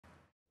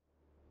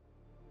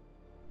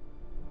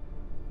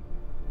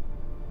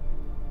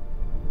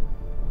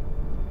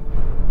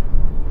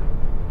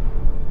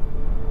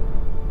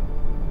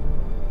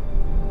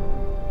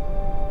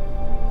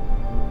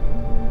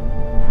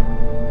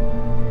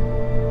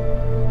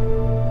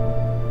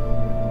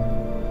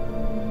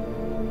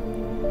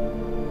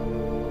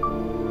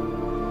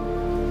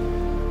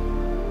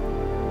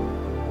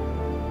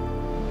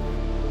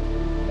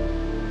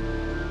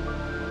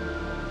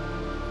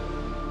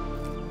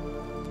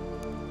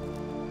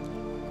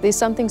There's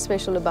something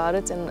special about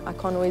it, and I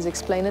can't always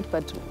explain it,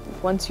 but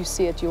once you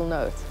see it, you'll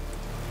know it.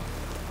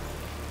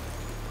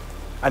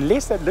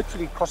 Unless they're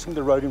literally crossing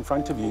the road in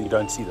front of you, you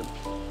don't see them.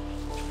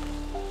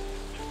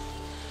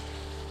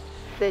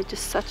 They're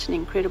just such an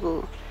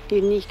incredible,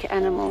 unique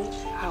animal.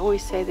 I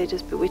always say they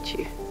just bewitch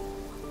you.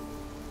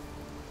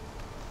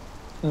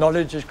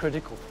 Knowledge is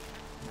critical.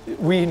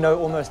 We know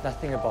almost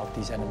nothing about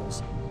these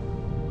animals.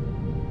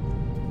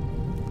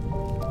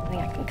 I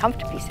think I can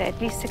comfortably say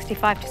at least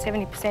 65 to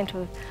 70%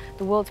 of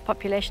the world's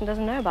population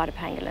doesn't know about a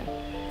pangolin,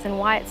 and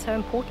why it's so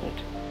important.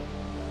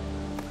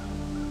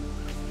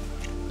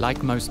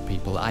 Like most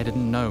people, I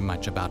didn't know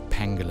much about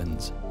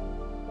pangolins.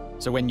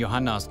 So when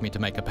Johan asked me to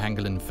make a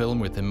pangolin film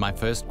with him, my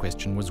first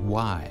question was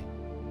why?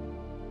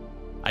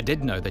 I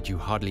did know that you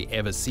hardly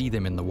ever see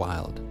them in the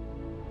wild.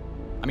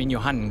 I mean,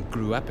 Johan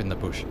grew up in the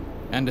bush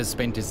and has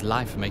spent his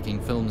life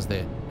making films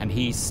there, and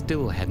he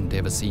still hadn't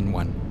ever seen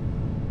one.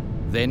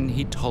 Then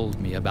he told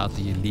me about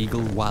the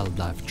illegal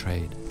wildlife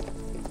trade.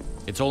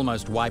 It's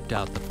almost wiped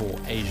out the 4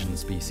 Asian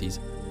species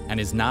and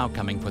is now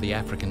coming for the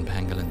African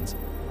pangolins,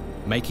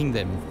 making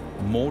them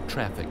more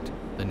trafficked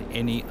than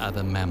any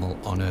other mammal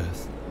on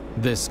Earth.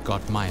 This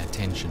got my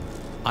attention.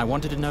 I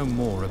wanted to know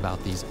more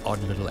about these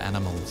odd little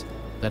animals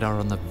that are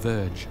on the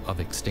verge of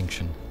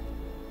extinction.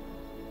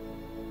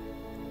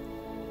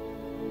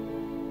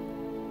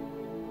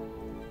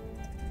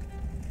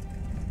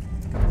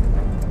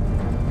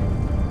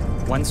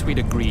 Once we'd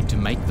agreed to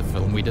make the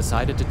film, we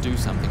decided to do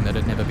something that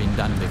had never been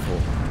done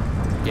before.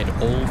 Get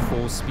all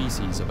 4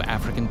 species of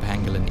African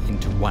pangolin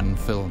into one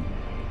film.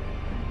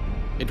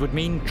 It would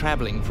mean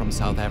traveling from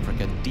South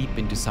Africa deep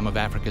into some of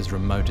Africa's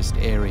remotest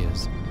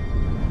areas.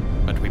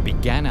 But we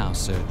began our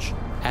search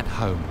at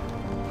home.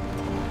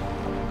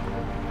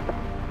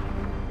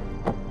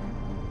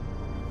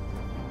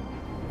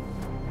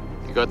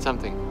 You got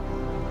something?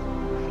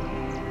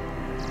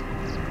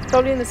 It's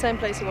probably in the same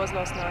place he was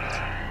last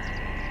night.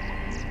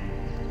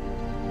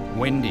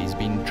 Wendy's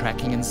been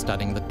tracking and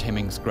studying the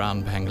Temming's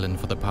ground pangolin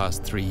for the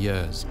past 3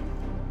 years.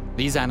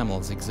 These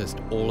animals exist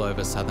all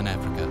over southern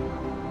Africa,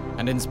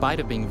 and in spite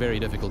of being very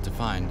difficult to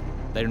find,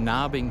 they're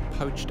now being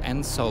poached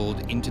and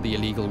sold into the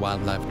illegal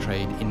wildlife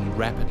trade in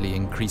rapidly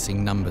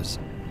increasing numbers.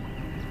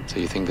 So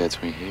you think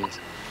that's where he is?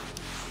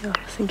 Yeah,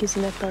 I think he's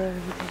in that burrow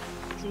over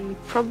there. He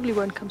probably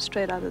won't come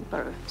straight out of the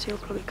burrow, so he'll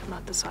probably come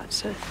out the side,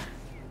 so...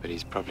 But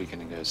he's probably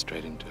going to go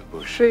straight into a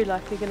bush. Very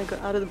likely going to go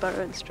out of the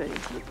burrow and straight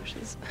into the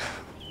bushes.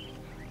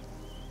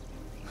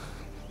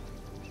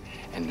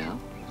 And now,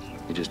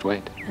 we just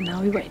wait. And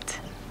now we wait.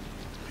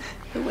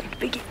 The wait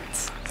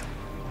begins.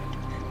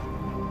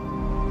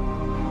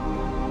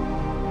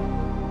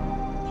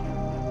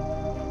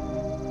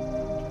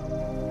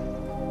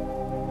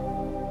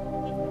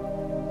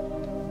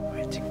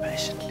 Waiting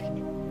patiently.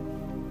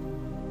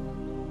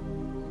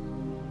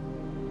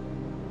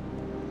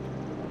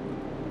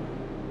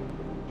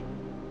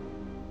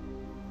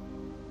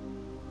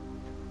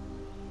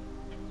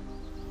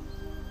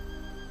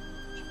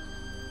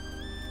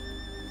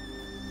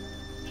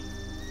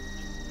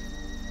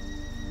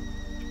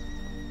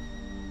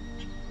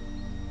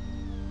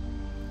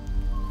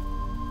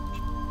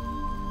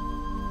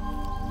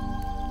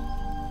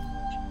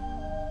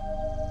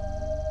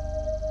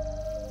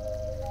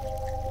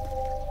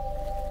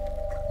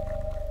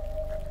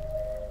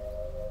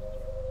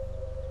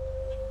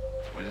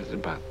 What is it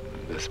about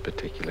this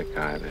particular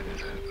guy that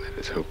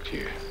has hooked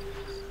you?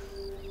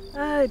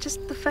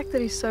 Just the fact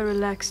that he's so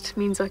relaxed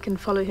means I can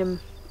follow him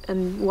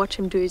and watch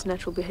him do his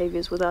natural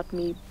behaviors without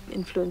me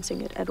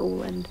influencing it at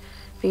all, and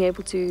being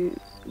able to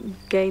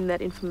gain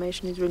that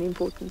information is really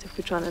important if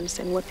we're trying to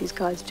understand what these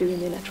guys do in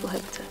their natural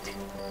habitat.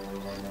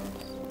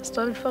 I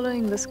started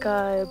following this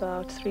guy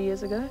about 3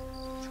 years ago.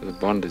 So the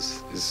bond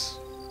is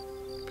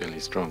fairly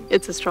strong.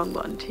 It's a strong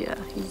bond, yeah.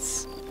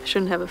 I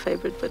shouldn't have a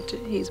favorite, but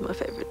he's my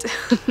favorite.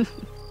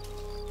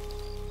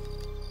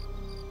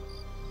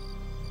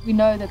 We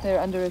know that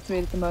they're under a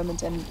threat at the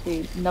moment, and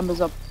the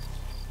numbers are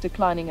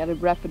declining at a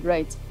rapid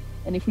rate.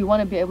 And if we want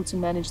to be able to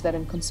manage that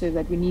and conserve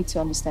that, we need to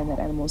understand that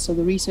animal. So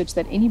the research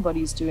that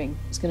anybody is doing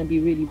is going to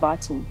be really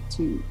vital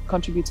to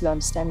contribute to the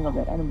understanding of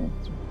that animal.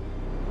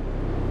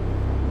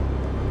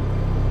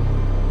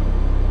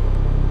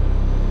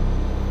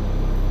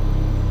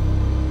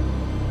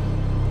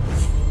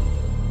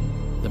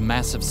 The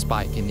massive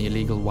spike in the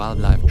illegal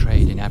wildlife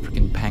trade in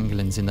African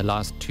pangolins in the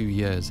last 2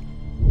 years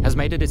has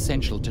made it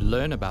essential to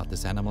learn about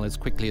this animal as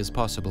quickly as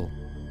possible,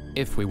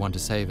 if we want to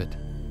save it.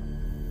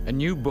 A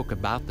new book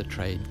about the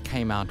trade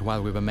came out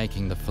while we were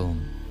making the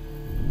film.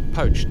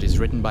 Poached is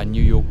written by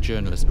New York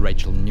journalist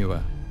Rachel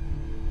Newer.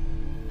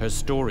 Her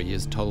story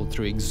is told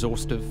through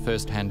exhaustive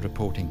first-hand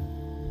reporting.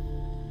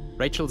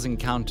 Rachel's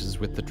encounters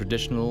with the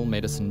traditional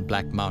medicine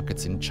black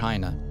markets in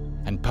China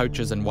and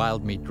poachers and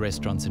wild meat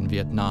restaurants in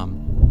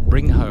Vietnam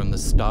bring home the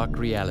stark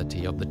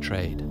reality of the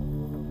trade.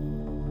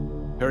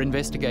 Her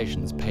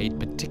investigations paid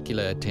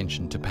particular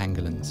attention to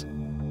pangolins.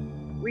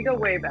 We go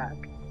way back,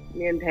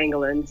 me and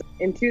pangolins.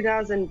 In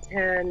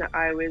 2010,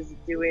 I was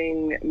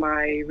doing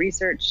my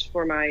research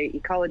for my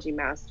ecology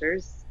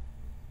master's,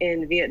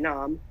 in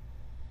Vietnam.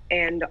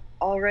 And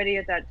already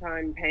at that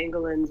time,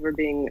 pangolins were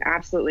being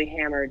absolutely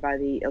hammered by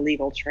the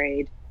illegal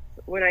trade.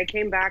 When I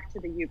came back to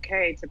the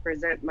UK to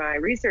present my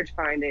research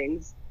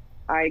findings,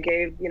 I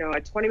gave, a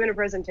 20-minute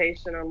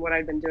presentation on what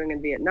I'd been doing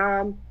in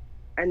Vietnam.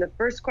 And the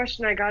first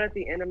question I got at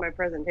the end of my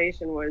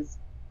presentation was,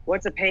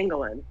 "What's a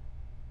pangolin?"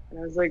 And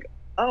I was like,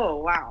 oh,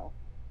 wow.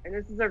 And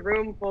this is a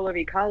room full of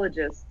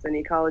ecologists and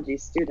ecology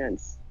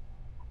students.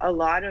 A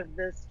lot of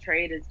this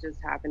trade is just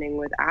happening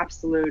with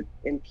absolute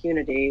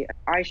impunity.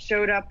 I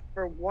showed up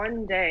for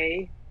one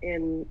day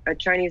in a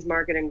Chinese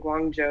market in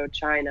Guangzhou,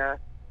 China,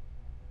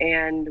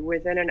 and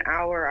within an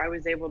hour, I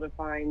was able to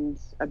find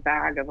a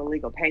bag of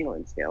illegal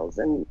pangolin scales.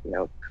 And,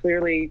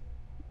 clearly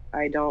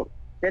I don't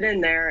fit in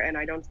there and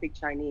I don't speak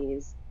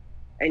Chinese,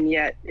 and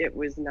yet it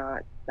was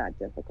not that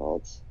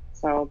difficult.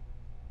 So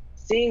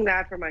seeing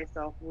that for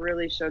myself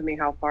really showed me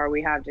how far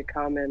we have to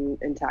come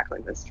in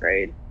tackling this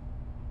trade.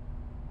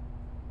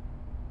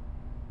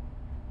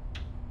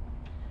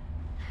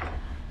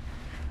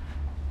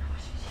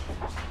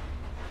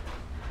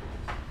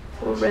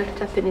 All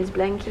wrapped up in his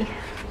blankie.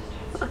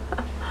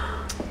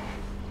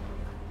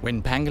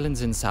 When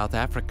pangolins in South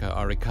Africa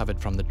are recovered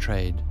from the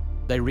trade,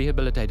 they're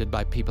rehabilitated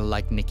by people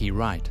like Nikki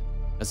Wright,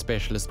 a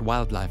specialist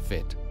wildlife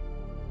vet.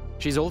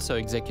 She's also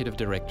executive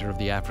director of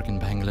the African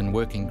Pangolin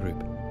Working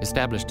Group,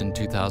 established in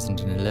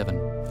 2011.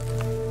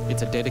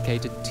 It's a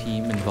dedicated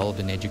team involved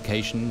in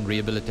education,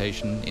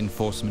 rehabilitation,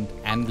 enforcement,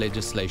 and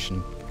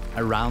legislation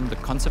around the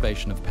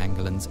conservation of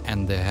pangolins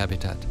and their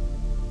habitat.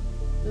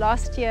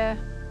 Last year,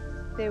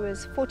 there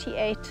was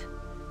 48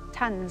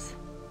 tons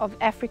of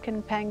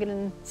African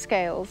pangolin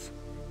scales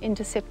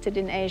intercepted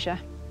in Asia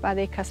by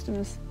their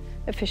customs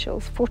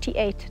officials.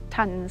 48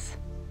 tons.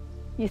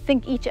 You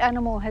think each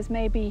animal has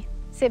maybe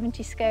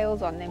 70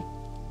 scales on them.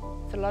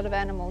 It's a lot of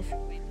animals.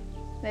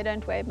 They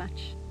don't weigh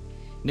much.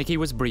 Nikki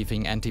was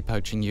briefing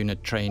anti-poaching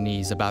unit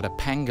trainees about a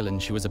pangolin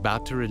she was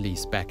about to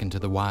release back into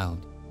the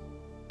wild.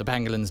 The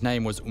pangolin's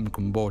name was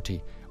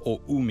Umkumboti,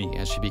 or Umi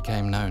as she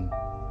became known.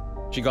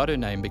 She got her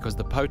name because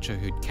the poacher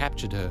who'd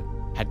captured her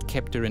had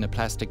kept her in a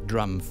plastic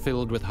drum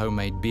filled with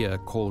homemade beer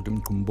called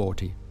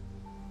Umkumboti.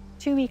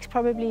 2 weeks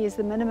probably is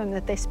the minimum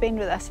that they spend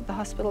with us at the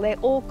hospital. They're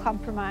all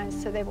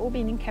compromised, so they've all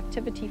been in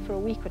captivity for a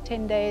week or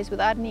 10 days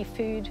without any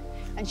food.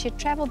 And she had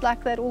traveled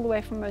like that all the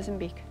way from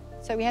Mozambique.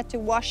 So we had to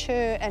wash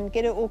her and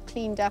get her all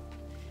cleaned up.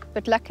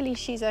 But luckily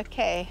she's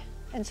okay.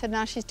 And so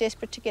now she's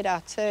desperate to get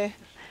out. So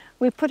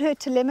we put her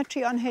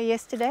telemetry on her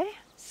yesterday.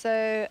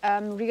 So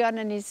Rigan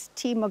and his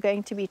team are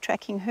going to be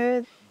tracking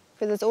her.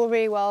 Because it's all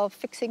very well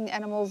fixing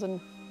animals and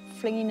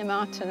flinging them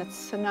out, and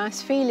it's a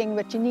nice feeling,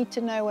 but you need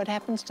to know what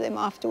happens to them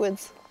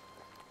afterwards.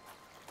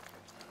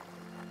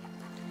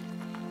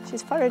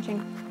 She's foraging.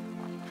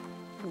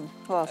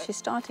 Well, she's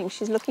starting.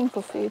 She's looking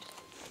for food.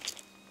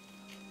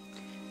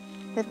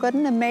 They've got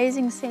an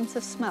amazing sense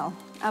of smell.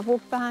 I've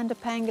walked behind a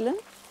pangolin,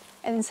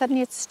 and then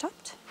suddenly it's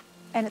stopped,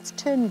 and it's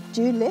turned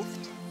due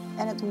left,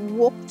 and it's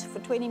walked for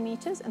 20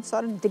 meters and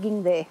started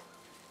digging there.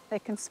 They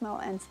can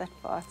smell ants that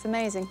far. It's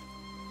amazing.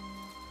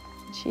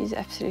 She's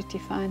absolutely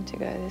fine to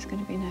go. There's going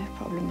to be no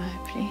problem,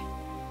 hopefully.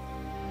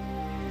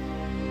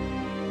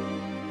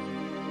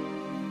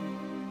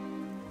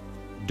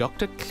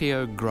 Dr.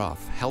 Cleo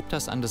Graff helped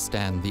us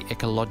understand the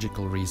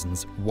ecological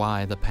reasons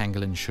why the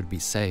pangolin should be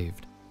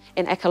saved.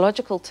 In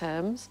ecological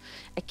terms,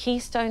 a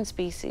keystone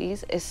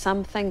species is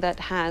something that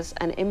has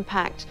an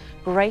impact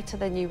greater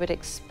than you would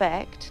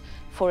expect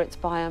for its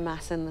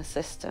biomass in the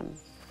system.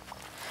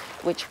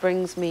 Which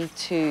brings me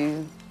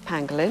to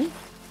pangolin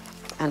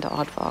and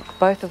aardvark,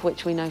 both of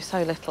which we know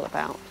so little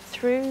about.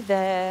 Through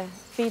their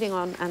feeding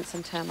on ants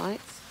and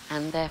termites,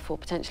 and therefore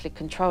potentially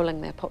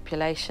controlling their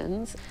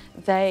populations,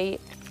 they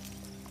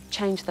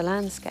change the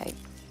landscape.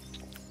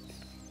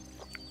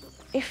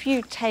 If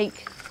you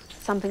take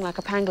something like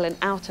a pangolin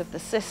out of the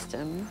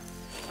system,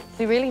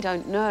 we really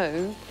don't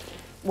know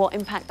what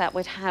impact that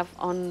would have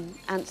on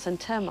ants and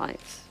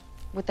termites.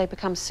 Would they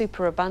become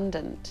super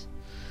abundant?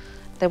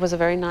 There was a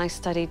very nice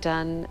study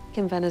done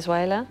in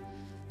Venezuela.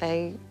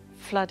 They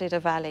flooded a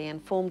valley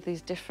and formed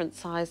these different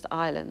sized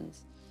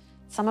islands.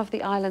 Some of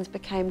the islands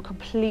became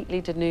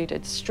completely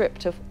denuded,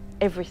 stripped of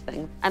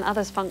everything, and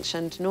others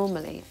functioned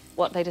normally.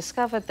 What they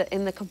discovered that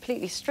in the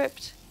completely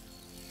stripped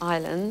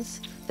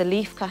islands, the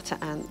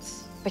leafcutter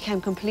ants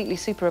became completely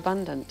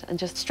superabundant and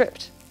just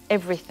stripped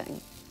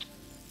everything.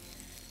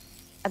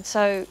 And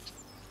so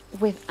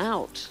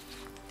without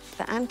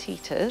the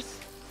anteaters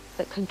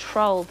that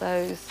control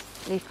those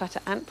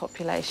leafcutter ant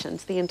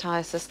populations, the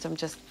entire system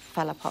just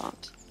fell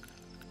apart.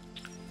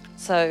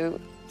 So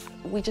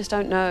we just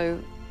don't know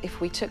if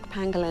we took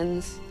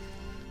pangolins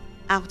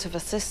out of a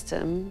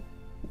system,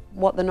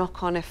 what the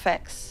knock-on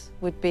effects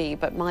would be,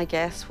 but my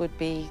guess would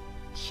be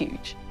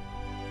huge.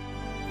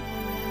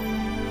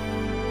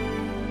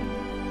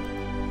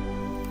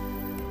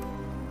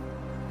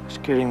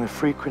 Just getting the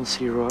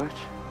frequency right.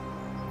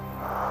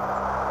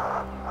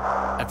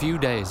 A few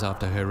days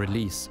after her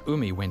release,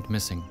 Umi went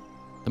missing.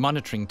 The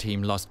monitoring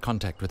team lost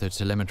contact with her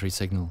telemetry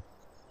signal.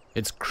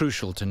 It's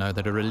crucial to know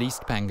that a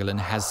released pangolin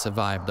has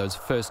survived those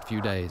first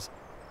few days.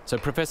 So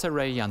Professor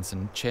Ray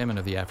Janssen, chairman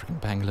of the African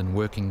Pangolin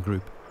Working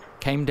Group,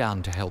 came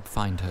down to help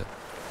find her.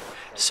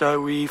 So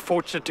we're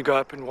fortunate to go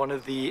up in one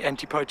of the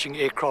anti-poaching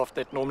aircraft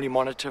that normally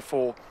monitor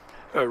for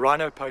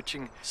rhino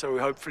poaching. So we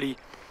hopefully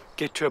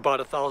get to about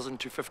 1,000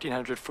 to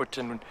 1,500 foot,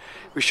 and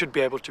we should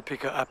be able to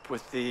pick her up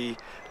with the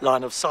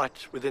line of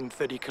sight within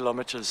 30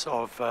 kilometers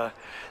of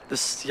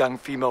this young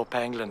female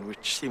pangolin,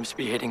 which seems to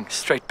be heading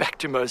straight back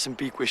to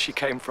Mozambique, where she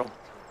came from.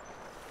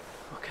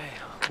 Okay.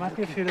 Might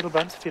be a few little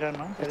bumps if you don't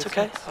mind. It's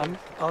okay.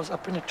 I was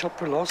up in a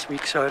chopper last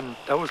week, so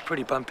that was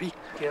pretty bumpy.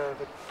 Yeah,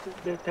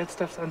 but that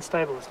stuff's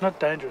unstable. It's not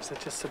dangerous,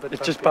 it's just a bit bumpy.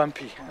 It's just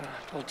bumpy.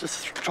 I'll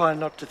just try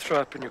not to throw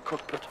up in your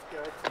cockpit.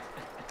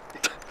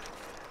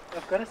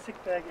 I've got a sick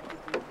bag if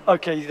you need.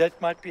 Okay, that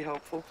might be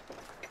helpful.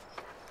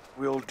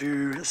 We'll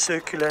do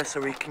circular so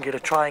we can get a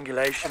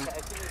triangulation,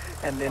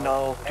 and then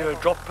I'll do a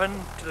drop pin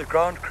to the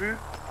ground crew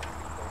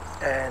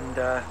and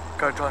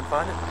go try and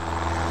find it.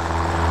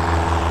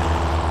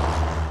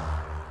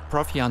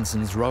 Prof.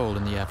 Janssen's role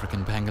in the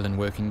African Pangolin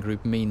Working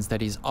Group means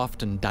that he's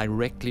often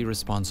directly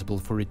responsible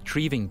for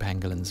retrieving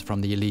pangolins from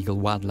the illegal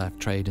wildlife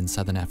trade in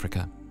southern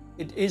Africa.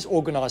 It is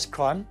organized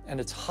crime, and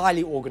it's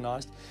highly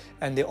organized,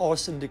 and there are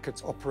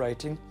syndicates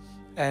operating,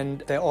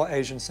 and there are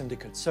Asian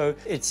syndicates. So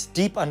it's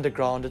deep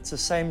underground. It's the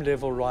same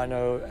level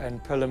rhino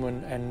and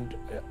pangolin and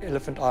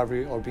elephant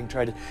ivory are being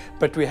traded,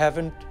 but we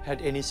haven't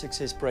had any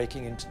success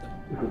breaking into them.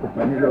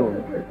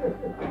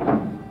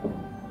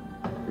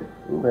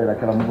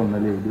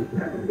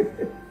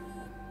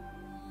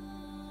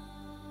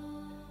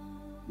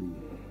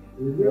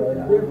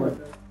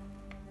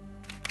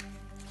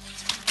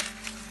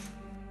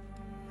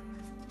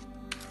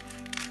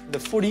 The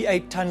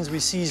 48 tons we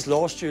seized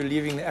last year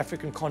leaving the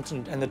African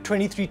continent, and the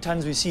 23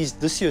 tons we seized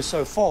this year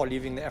so far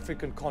leaving the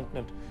African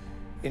continent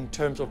in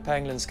terms of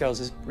pangolin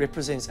scales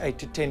represents 8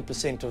 to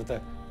 10% of the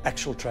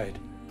actual trade.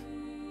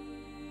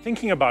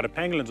 Thinking about it,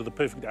 pangolins are the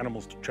perfect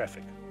animals to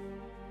traffic.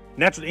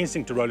 Natural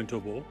instinct to roll into a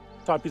ball,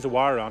 tie a piece of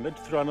wire around it,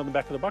 throw it on the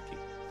back of the bucky.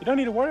 You don't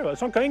need to worry about it,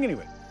 it's not going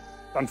anywhere.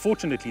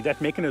 Unfortunately, that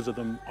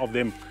mechanism of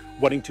them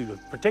wanting to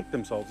protect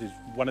themselves is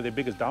one of their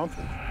biggest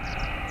downfalls.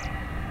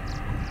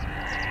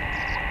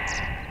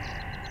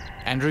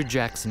 Andrew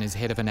Jackson is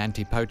head of an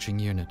anti-poaching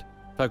unit,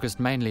 focused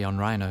mainly on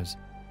rhinos.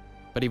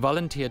 But he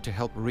volunteered to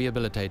help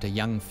rehabilitate a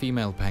young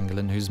female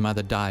pangolin whose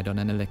mother died on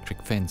an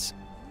electric fence.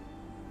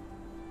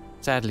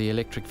 Sadly,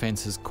 electric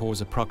fences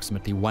cause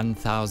approximately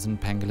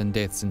 1,000 pangolin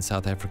deaths in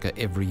South Africa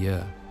every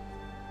year.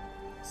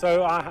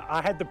 So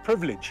I had the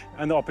privilege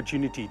and the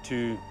opportunity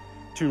to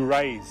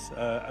raise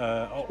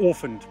an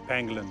orphaned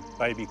pangolin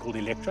baby called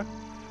Electra.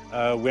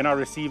 When I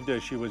received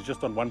her, she was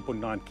just on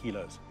 1.9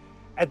 kilos.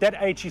 At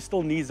that age, she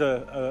still needs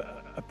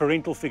a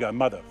parental figure, a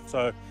mother.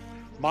 So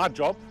my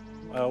job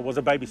was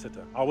a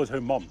babysitter. I was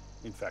her mom,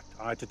 in fact.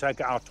 I had to take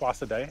her out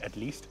twice a day, at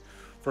least,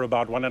 for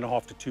about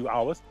 1.5 to 2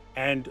 hours,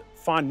 and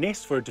find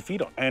nests for her to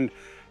feed on, and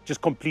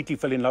just completely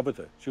fell in love with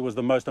her. She was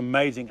the most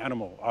amazing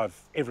animal I've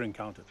ever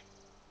encountered.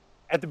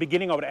 At the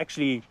beginning, I would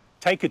actually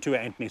take her to her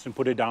ant nest and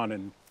put her down,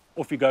 and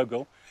off you go,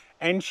 girl.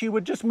 And she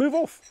would just move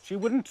off. She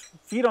wouldn't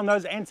feed on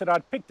those ants that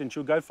I'd picked, and she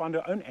would go find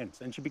her own ants.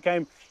 And she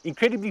became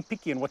incredibly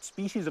picky in what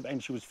species of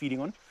ants she was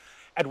feeding on.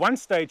 At one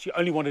stage, she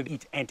only wanted to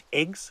eat ant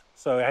eggs,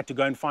 so I had to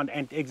go and find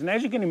ant eggs. And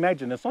as you can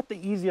imagine, it's not the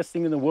easiest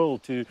thing in the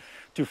world to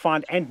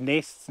find ant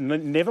nests,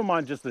 never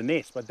mind just the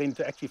nest, but then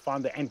to actually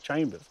find the ant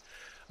chambers.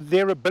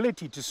 Their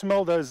ability to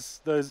smell those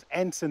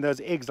ants and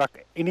those eggs,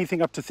 like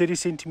anything up to 30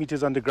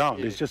 centimeters underground,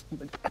 is just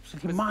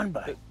absolutely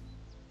mind-blowing.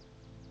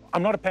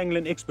 I'm not a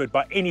pangolin expert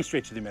by any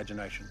stretch of the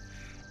imagination.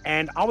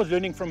 And I was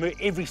learning from her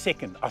every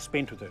second I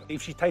spent with her.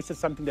 If she tasted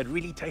something that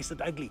really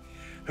tasted ugly,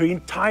 her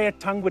entire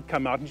tongue would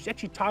come out, and she's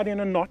actually tied in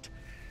a knot,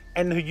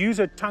 and use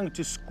her tongue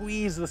to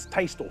squeeze this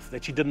taste off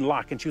that she didn't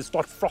like, and she would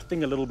start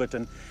frothing a little bit,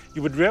 and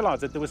you would realize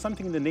that there was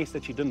something in the nest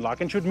that she didn't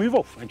like, and she would move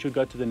off, and she would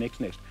go to the next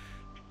nest.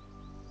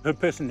 Her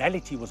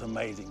personality was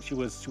amazing. She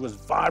was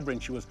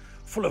vibrant, she was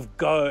full of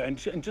go, and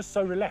just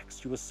so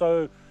relaxed. She was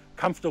so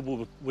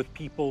comfortable with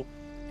people.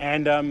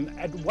 And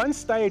at one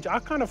stage, I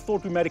kind of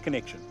thought we made a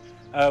connection.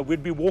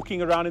 We'd be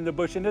walking around in the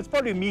bush, and it's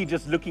probably me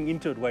just looking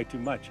into it way too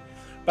much.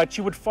 But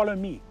she would follow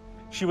me.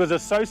 She was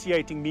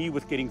associating me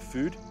with getting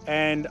food,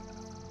 and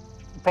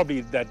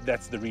probably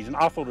that's the reason.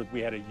 I thought that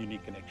we had a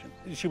unique connection.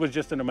 She was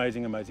just an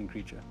amazing, amazing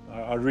creature.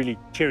 I really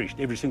cherished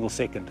every single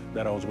second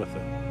that I was with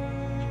her.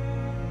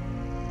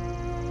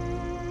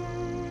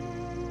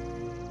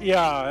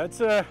 Yeah,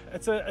 it's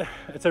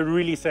a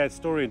really sad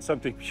story, and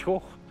something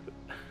sure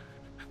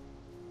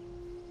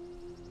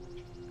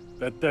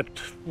that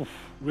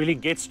really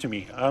gets to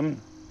me.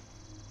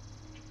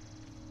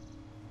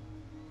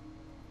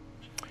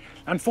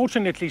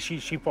 Unfortunately,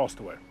 she passed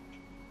away.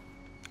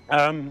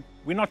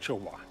 We're not sure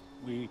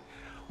why.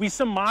 We're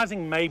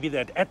surmising maybe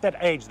that at that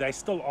age they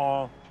still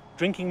are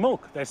drinking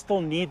milk. They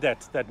still need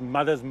that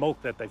mother's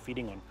milk that they're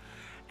feeding on,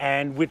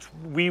 and which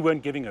we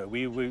weren't giving her.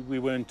 We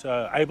weren't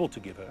able to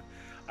give her.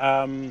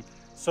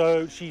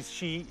 So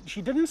she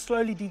didn't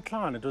slowly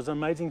decline. It was an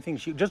amazing thing.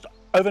 She just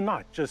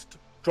overnight just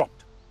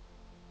dropped.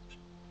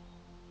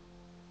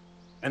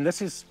 And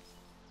this is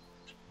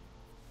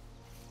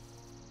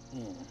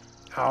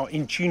how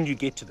in tune you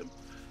get to them.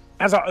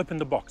 As I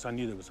opened the box, I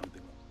knew there was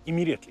something wrong.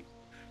 Immediately.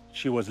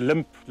 She was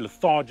limp,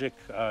 lethargic,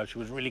 she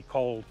was really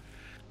cold.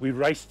 We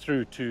raced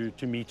through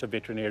to meet a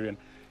veterinarian,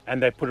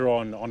 and they put her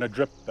on a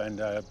drip and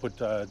put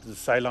the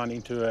saline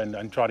into her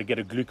and try to get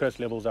her glucose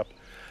levels up.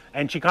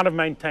 And she kind of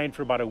maintained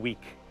for about a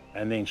week,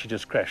 and then she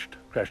just crashed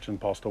and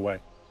passed away.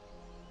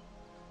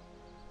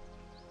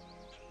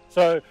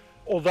 So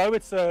although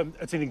it's an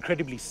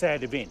incredibly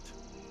sad event,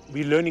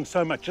 we're learning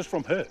so much just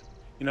from her.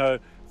 You know,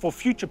 for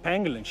future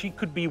pangolins, she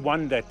could be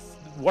one that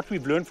what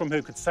we've learned from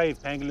her could save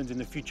pangolins in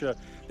the future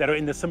that are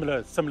in the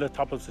similar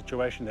type of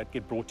situation that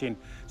get brought in,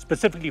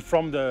 specifically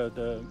from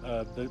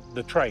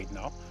the trade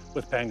now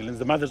with pangolins.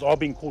 The mothers are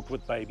being caught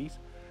with babies,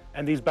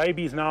 and these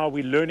babies now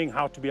we're learning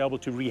how to be able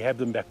to rehab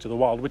them back to the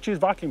wild, which is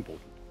vitally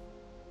important.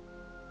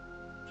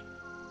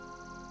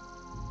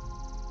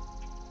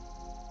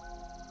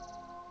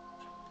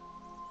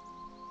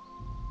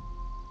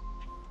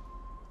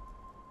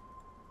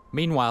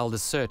 Meanwhile, the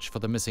search for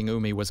the missing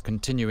Umi was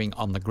continuing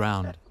on the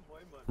ground.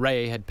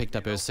 Ray had picked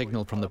up her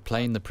signal from the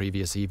plane the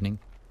previous evening,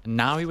 and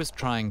now he was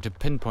trying to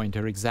pinpoint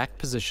her exact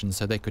position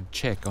so they could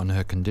check on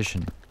her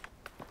condition.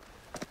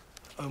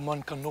 Oh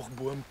man kan nog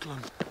boom klim.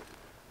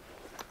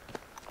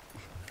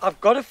 I've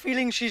got a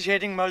feeling she's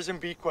heading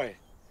Mozambique way.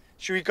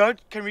 Should we go?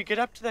 Can we get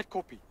up to that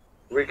koppie?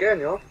 We can,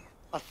 yeah.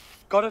 I've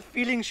got a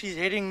feeling she's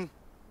heading,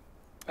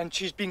 and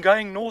she's been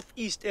going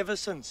northeast ever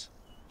since.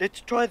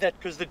 Let's try that,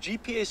 because the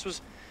GPS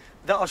was...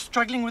 I was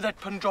struggling with that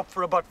pin drop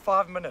for about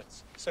 5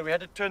 minutes, so we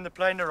had to turn the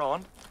plane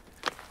around.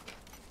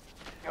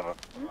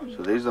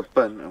 So there's the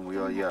pin, and we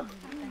are here.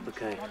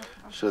 Okay.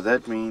 So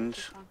that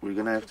means we're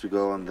gonna have to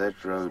go on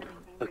that road.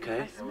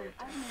 Okay.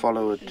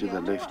 Follow it to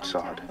the left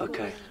side.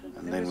 Okay.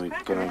 And then we're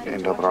gonna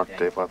end up right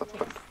there by the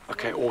pin.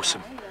 Okay,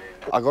 awesome.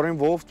 I got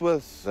involved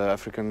with the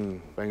African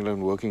Pangolin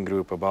Working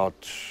Group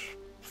about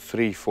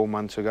 3-4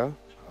 months ago.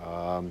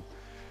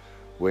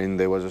 When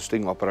there was a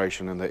sting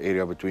operation in the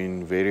area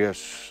between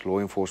various law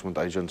enforcement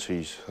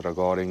agencies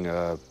regarding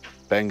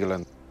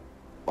pangolin.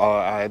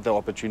 I had the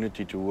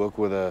opportunity to work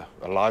with a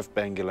live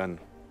pangolin.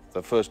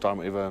 The first time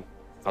ever.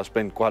 I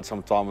spent quite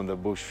some time in the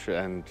bush,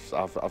 and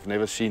I've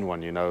never seen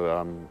one, you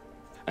know.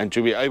 And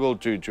to be able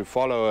to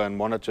follow and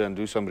monitor and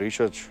do some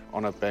research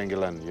on a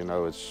pangolin, you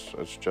know,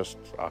 it's just,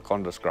 I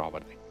can't describe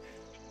it.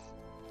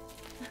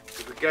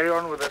 If we carry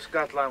on with this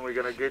cut line, we're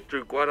going to get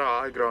to quite a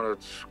high ground.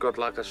 It's got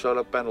like a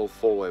solar panel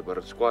four-way, but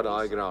it's quite a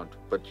high ground.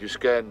 But you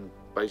scan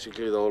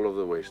basically the whole of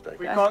the West. If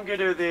we can't get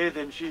her there,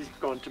 then she's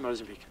gone to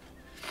Mozambique.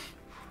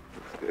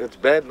 It's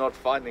bad not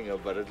finding her,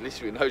 but at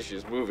least we know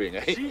she's moving,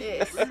 eh?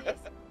 Yes.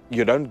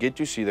 You don't get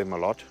to see them a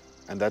lot,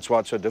 and that's why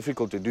it's so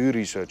difficult to do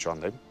research on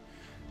them.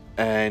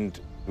 And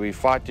we're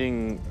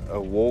fighting a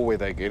war where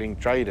they're getting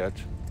traded,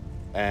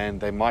 and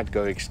they might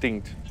go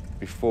extinct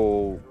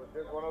before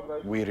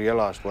we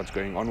realize what's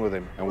going on with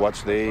them and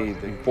what's the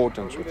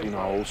importance within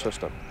our whole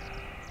system.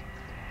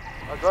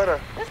 I got a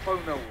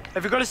phone now.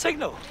 Have you got a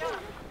signal?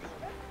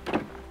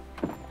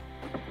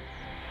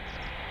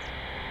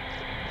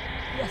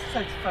 Yes,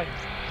 that's fine.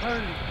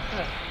 Holy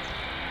crap.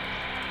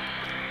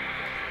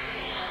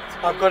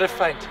 I've got a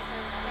faint.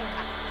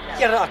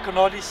 Yeah, I can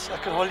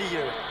hardly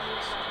hear it.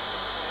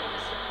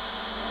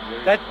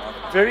 That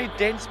very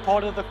dense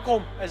part of the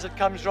kom as it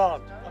comes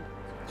round. I'm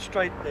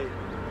straight there.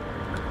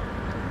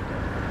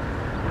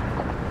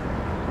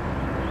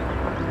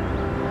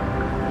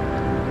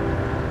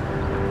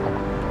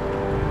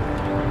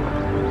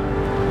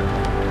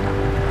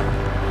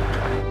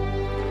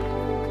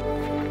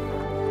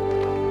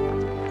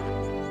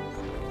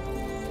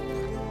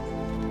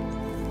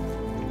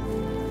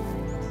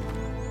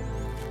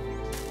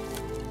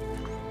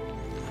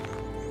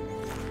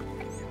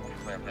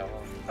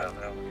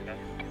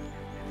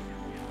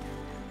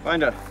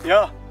 Find her?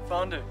 Yeah,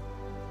 found her.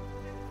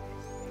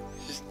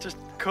 She's just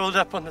curled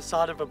up on the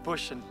side of a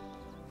bush and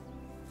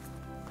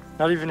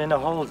not even in a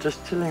hole,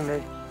 just chilling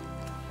there.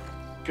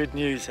 Good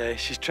news, eh?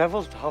 She's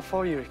travelled, how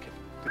far you reckon?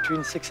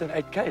 Between 6 and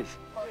 8 Ks.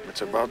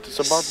 It's about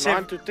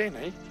 9 to 10,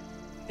 eh?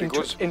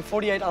 In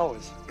 48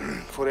 hours.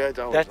 48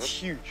 hours. That's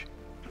huge.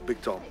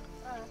 Big time.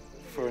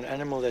 For an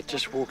animal that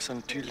just walks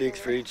on 2 legs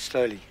very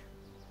slowly.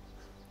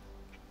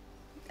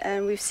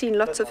 And we've seen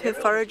lots of her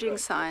foraging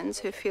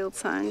signs, her field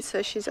signs,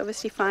 so she's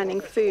obviously finding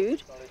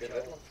food.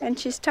 And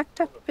she's tucked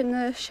up in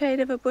the shade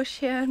of a bush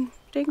here and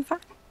doing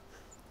fine.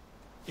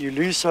 You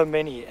lose so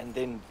many, and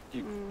then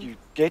you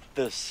get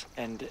this,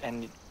 and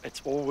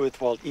it's all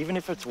worthwhile, even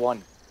if it's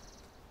one.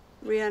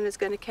 Rihanna's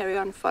going to carry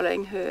on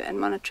following her and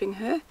monitoring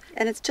her.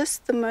 And it's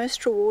just the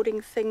most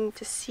rewarding thing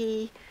to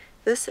see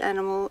this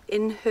animal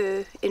in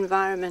her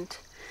environment.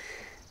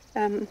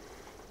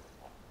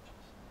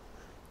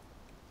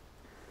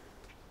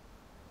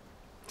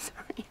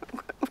 Sorry, I'm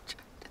quite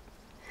distracted.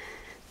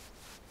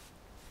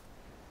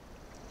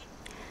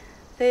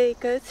 They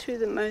go through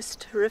the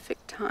most horrific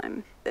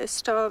time. They're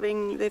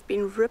starving, they've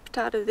been ripped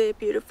out of their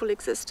beautiful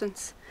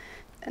existence.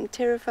 and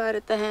terrified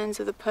at the hands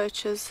of the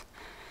poachers.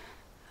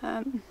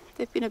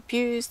 They've been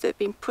abused, they've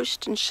been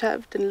pushed and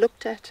shoved and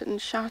looked at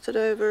and shouted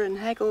over and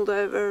haggled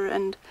over,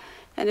 and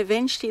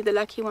eventually the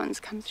lucky ones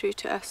come through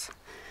to us.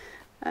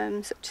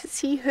 So to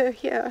see her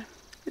here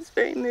is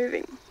very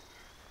moving.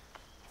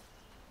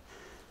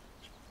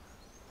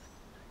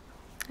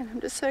 And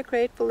I'm just so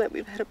grateful that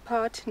we've had a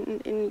part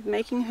in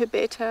making her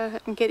better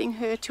and getting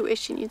her to where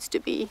she needs to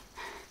be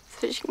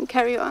so she can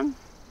carry on.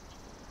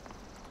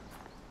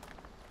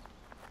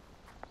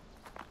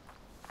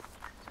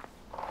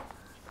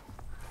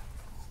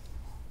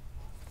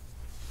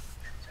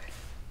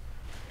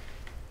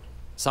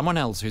 Someone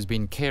else who's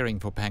been caring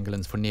for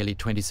pangolins for nearly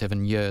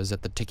 27 years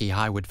at the Tiki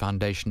Highwood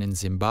Foundation in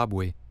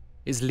Zimbabwe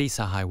is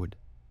Lisa Highwood.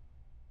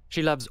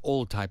 She loves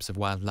all types of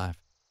wildlife,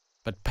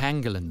 but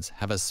pangolins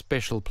have a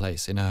special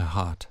place in her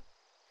heart.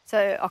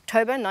 So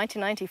October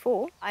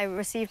 1994, I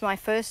received my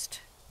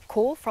first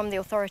call from the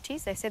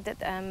authorities. They said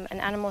that an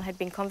animal had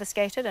been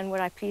confiscated and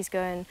would I please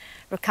go and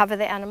recover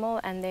the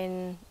animal and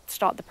then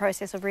start the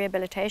process of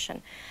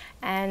rehabilitation.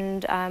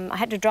 And I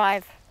had to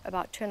drive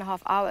about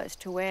 2.5 hours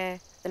to where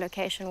the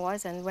location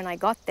was, and when I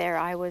got there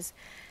I was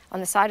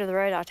on the side of the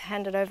road. I'd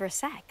handed over a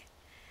sack.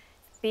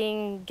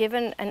 Being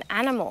given an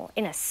animal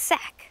in a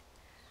sack,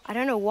 I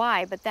don't know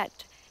why, but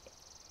that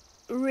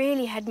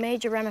really had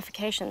major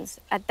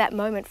ramifications at that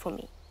moment for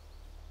me.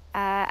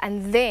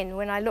 And then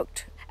when I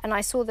looked and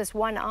I saw this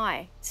one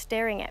eye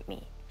staring at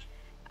me,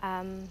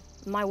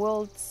 my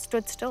world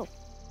stood still.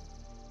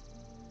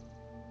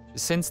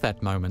 Since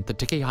that moment, the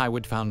Tiki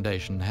Highwood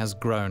Foundation has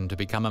grown to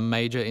become a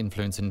major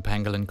influence in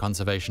pangolin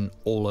conservation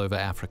all over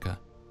Africa.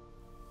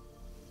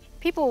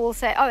 People will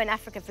say, oh, in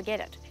Africa, forget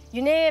it.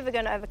 You're never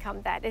going to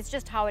overcome that. It's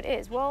just how it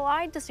is. Well,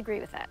 I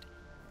disagree with that.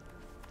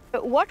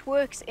 But what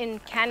works in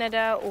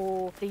Canada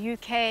or the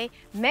UK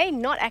may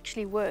not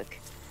actually work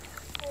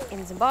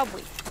in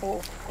Zimbabwe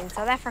or in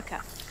South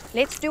Africa.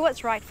 Let's do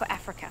what's right for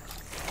Africa,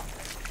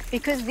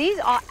 because these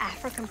are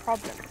African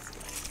problems.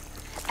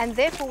 And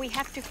therefore, we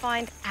have to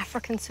find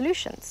African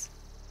solutions.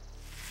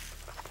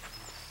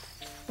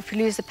 If we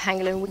lose the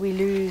pangolin, we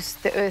lose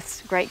the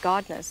Earth's great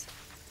gardeners.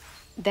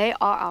 They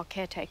are our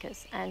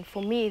caretakers, and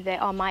for me, they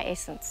are my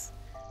essence.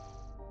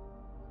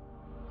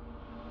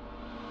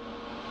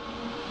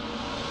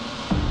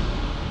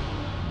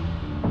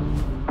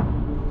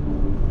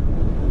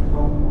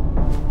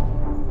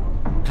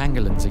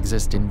 Pangolins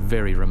exist in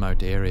very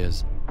remote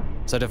areas.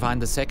 So to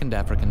find the second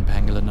African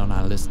pangolin on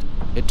our list,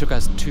 it took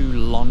us 2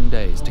 long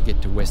days to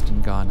get to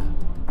Western Ghana.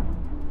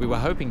 We were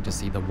hoping to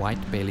see the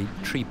white-bellied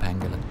tree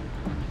pangolin.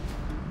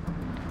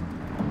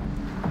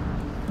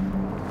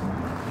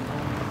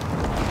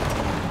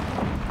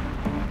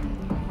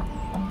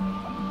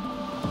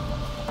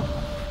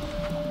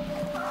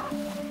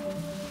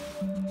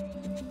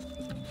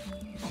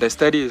 The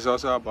study is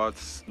also about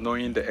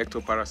knowing the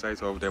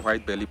ectoparasites of the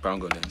white-bellied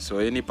pangolin. So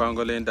any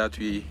pangolin that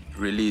we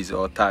release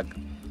or tag,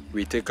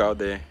 we take out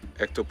the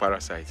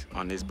ectoparasite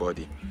on its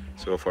body.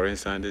 So for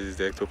instance, this is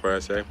the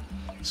ectoparasite.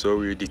 So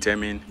we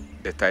determine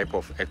the type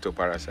of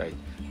ectoparasite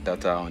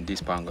that are on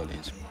these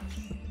pangolins.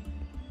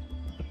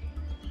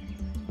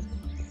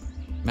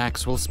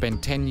 Max will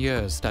spend 10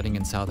 years studying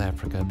in South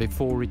Africa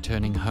before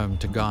returning home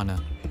to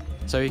Ghana,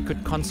 so he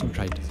could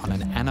concentrate on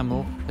an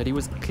animal that he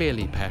was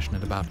clearly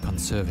passionate about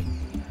conserving.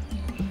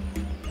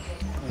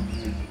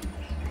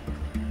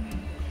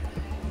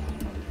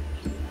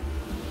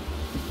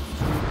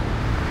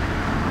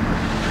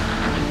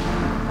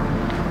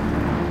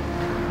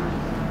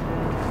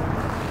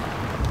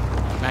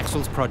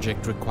 Maxwell's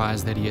project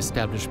requires that he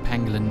establish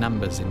pangolin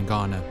numbers in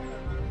Ghana.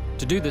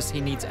 To do this, he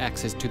needs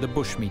access to the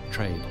bushmeat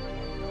trade.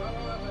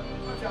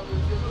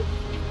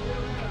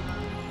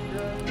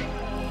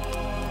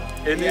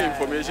 Any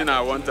information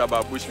I want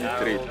about bushmeat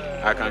trade,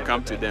 I can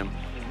come to them.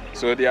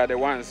 So they are the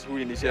ones who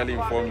initially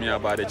informed me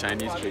about the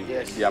Chinese trade,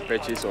 their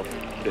purchase of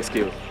the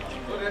scale.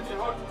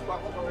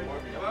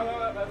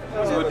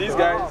 So these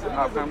guys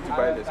have come to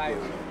buy the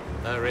scales.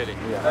 Oh, really?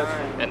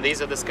 Yeah. And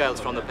these are the scales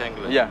from the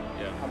pangolin? Yeah.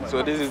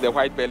 So this is the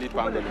white-bellied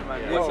pangolin.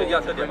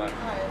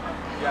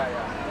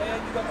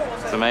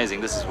 It's amazing.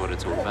 This is what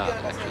it's all about,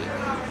 actually.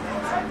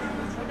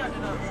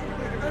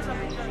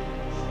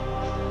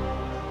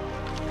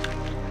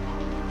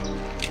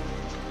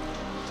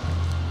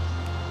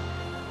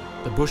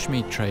 The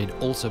bushmeat trade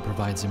also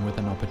provides him with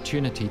an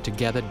opportunity to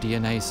gather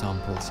DNA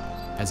samples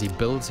as he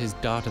builds his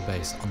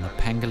database on the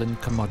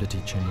pangolin commodity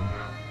chain.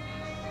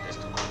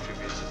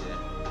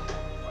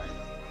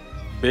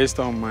 Based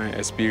on my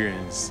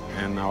experience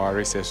and our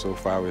research so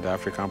far with the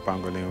African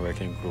Pangolin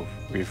Working Group,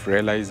 we've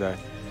realized that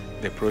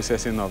the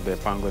processing of the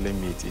pangolin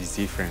meat is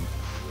different.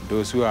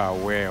 Those who are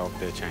aware of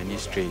the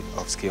Chinese trade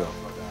of scale,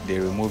 they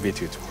remove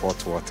it with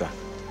hot water.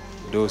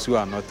 Those who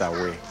are not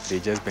aware, they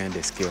just burn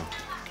the scale.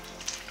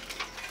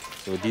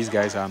 So these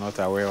guys are not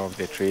aware of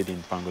the trade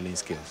in pangolin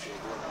scales.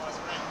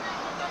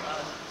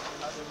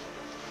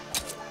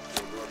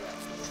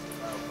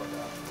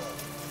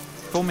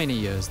 For many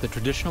years, the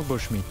traditional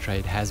bushmeat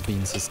trade has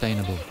been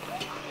sustainable.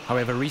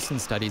 However,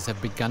 recent studies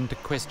have begun to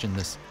question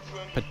this,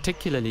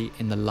 particularly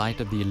in the light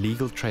of the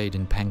illegal trade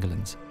in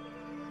pangolins.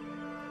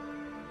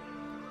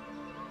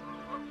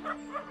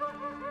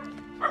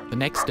 The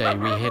next day,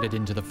 we headed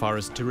into the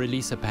forest to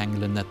release a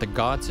pangolin that the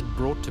guards had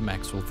brought to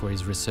Maxwell for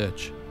his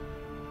research.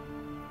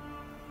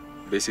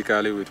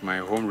 Basically, with my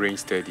home range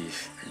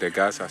studies, the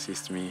guards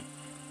assist me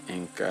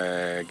in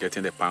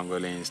getting the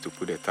pangolins to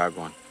put a tag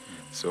on.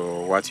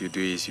 So what you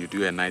do is you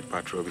do a night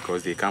patrol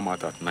because they come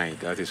out at night.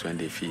 That is when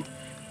they feed.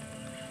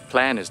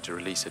 Plan is to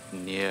release it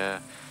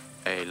near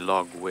a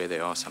log where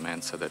there are some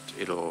ants so that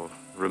it'll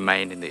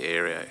remain in the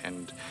area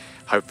and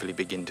hopefully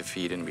begin to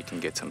feed, and we can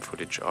get some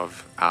footage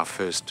of our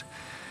first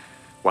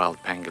wild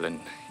pangolin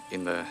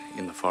in the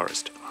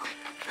forest.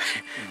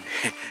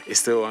 It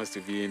still wants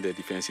to be in the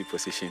defensive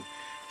position.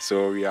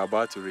 So we are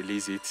about to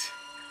release it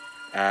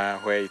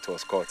where it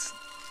was caught.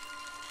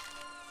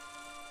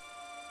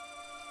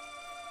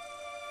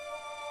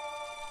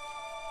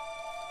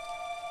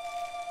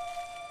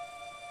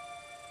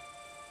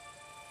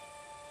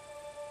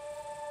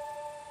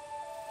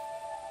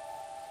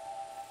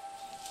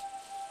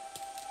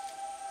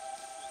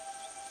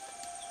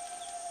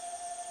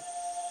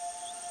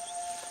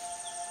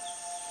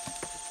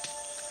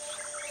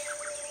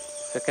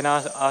 So can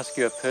I ask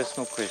you a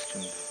personal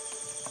question?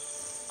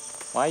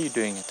 Why are you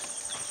doing it?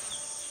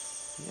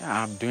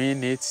 Yeah, I'm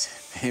doing it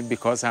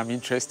because I'm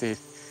interested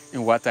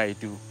in what I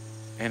do.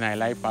 And I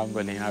like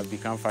pangolin. I've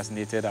become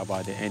fascinated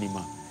about the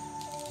animal.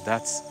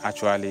 That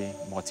actually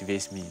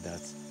motivates me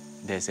that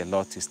there's a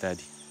lot to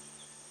study.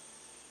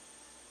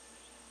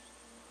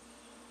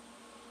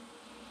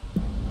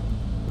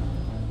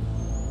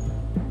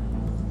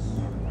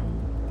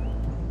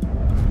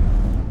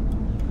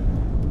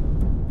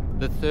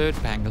 The third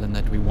pangolin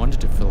that we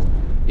wanted to film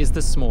is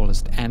the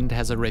smallest and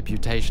has a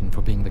reputation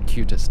for being the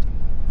cutest.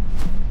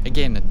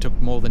 Again, it took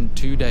more than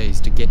 2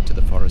 days to get to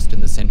the forest in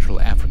the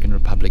Central African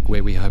Republic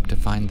where we hoped to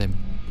find them.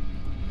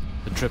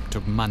 The trip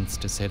took months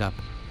to set up,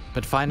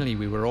 but finally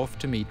we were off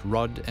to meet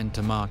Rod and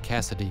Tamar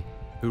Cassidy,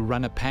 who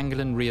run a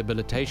pangolin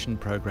rehabilitation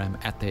program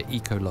at their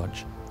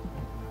eco-lodge.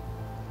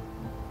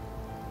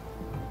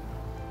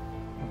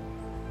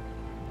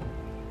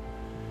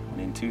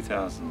 In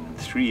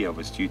 2003, I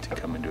was due to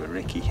come and do a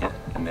recce here,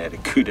 and they had a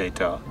coup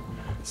d'etat.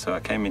 So I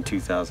came in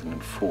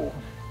 2004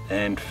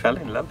 and fell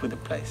in love with the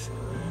place.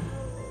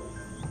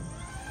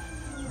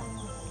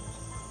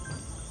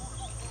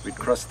 We'd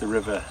crossed the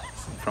river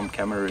from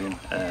Cameroon,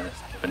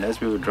 and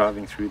as we were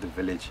driving through the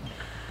village,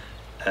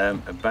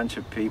 a bunch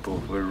of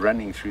people were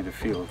running through the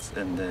fields,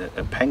 and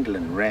a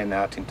pangolin ran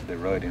out into the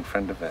road in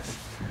front of us.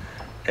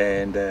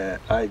 And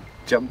I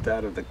jumped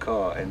out of the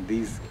car, and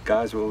these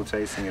guys were all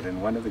chasing it,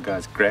 and one of the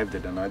guys grabbed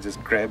it, and I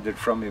just grabbed it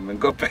from him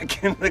and got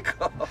back in the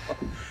car.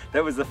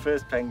 That was the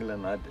first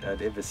pangolin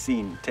I'd ever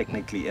seen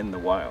technically in the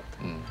wild.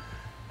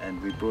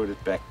 And we brought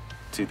it back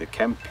to the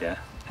camp here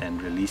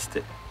and released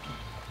it.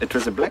 It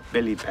was a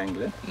black-bellied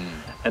pangolin,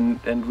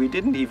 and we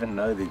didn't even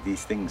know that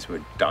these things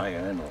were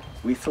diurnal.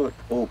 We thought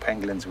all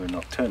pangolins were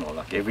nocturnal,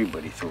 like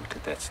everybody thought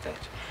at that stage.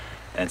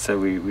 And so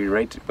we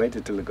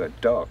waited till it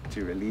got dark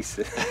to release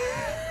it.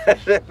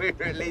 We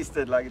released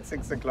it like at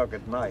 6 o'clock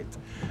at night.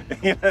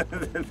 You know,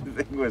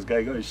 the thing was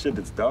going, oh shit,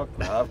 it's dark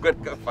now. I've got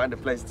to go find a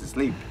place to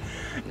sleep.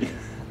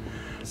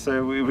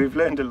 So we've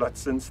learned a lot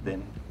since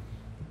then.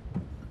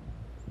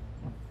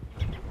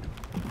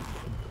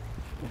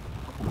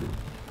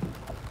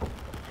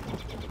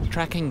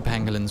 Tracking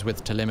pangolins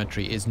with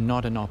telemetry is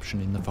not an option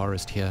in the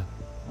forest here,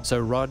 so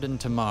Rod and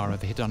Tamar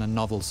have hit on a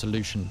novel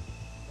solution.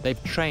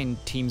 They've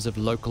trained teams of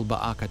local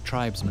Ba'aka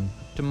tribesmen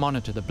to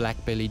monitor the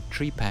black-bellied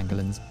tree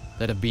pangolins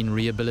that have been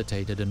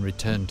rehabilitated and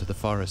returned to the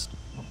forest.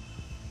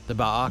 The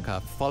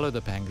Ba'aka follow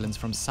the pangolins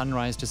from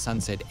sunrise to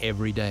sunset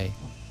every day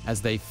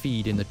as they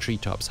feed in the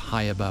treetops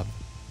high above.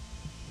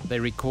 They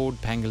record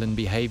pangolin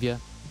behavior,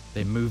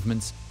 their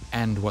movements,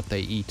 and what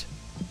they eat.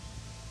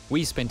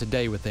 We spent a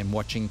day with them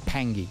watching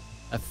Pangi,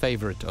 a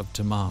favorite of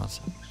Tamar's.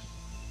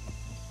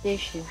 There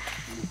she is.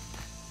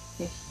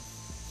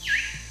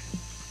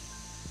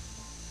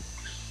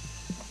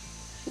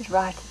 She's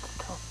right at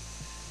the top.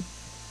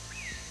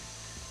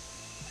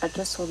 I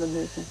just saw the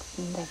movement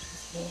and that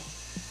she's here.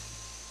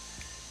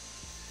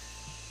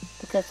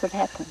 But that's what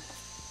happened.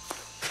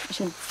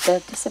 They'll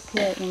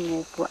disappear in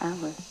there for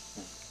hours.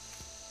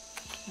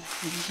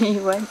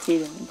 You won't see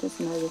them, you just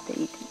know that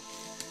they're eating.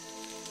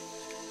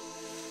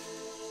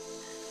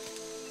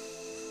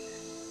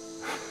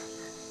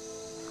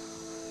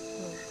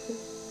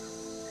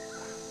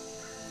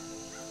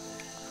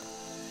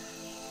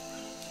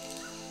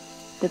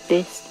 The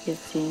best is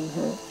seeing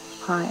her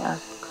high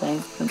up, going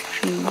from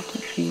tree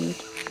to tree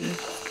to tree.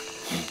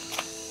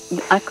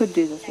 I could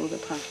do this all the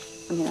time.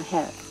 I mean, I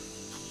have.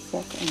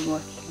 Sat and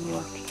watched and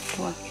watched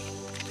and watched.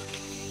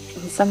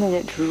 There's something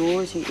that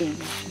draws you in. And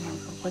I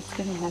go, what's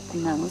going to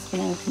happen now? What's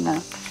going to happen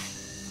now?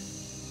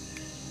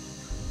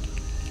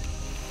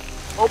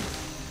 Oh.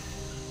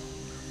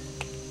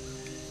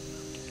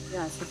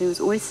 Yeah, so there was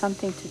always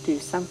something to do,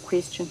 some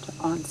question to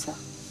answer.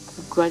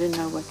 I've got to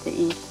know what they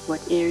eat,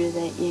 what area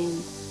they're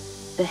in.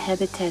 The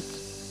habitat,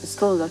 there's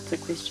still lots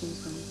of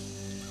questions on it.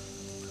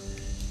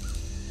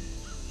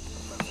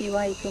 see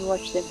why you can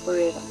watch them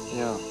forever.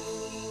 Yeah.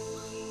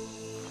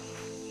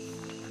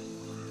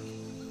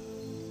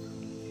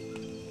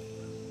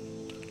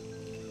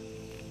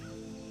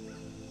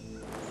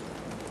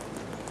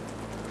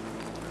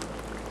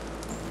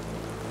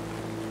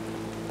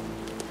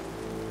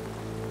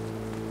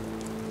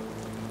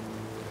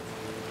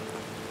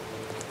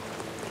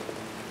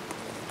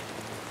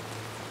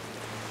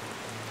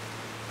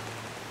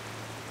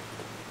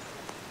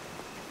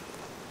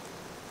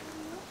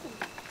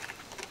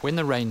 When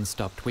the rain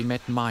stopped, we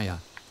met Maya,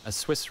 a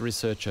Swiss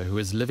researcher who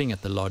is living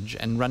at the lodge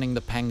and running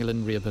the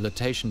pangolin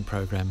rehabilitation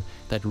program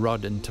that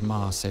Rod and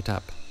Tamar set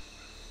up.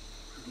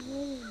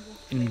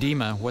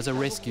 Ndima was a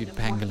rescued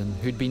pangolin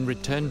who'd been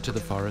returned to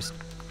the forest,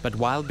 but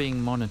while being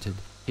monitored,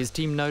 his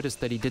team noticed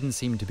that he didn't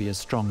seem to be as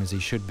strong as he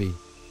should be.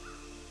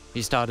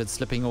 He started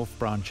slipping off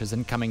branches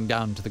and coming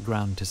down to the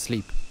ground to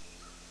sleep.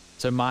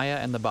 So Maya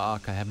and the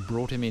Ba'aka have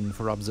brought him in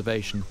for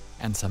observation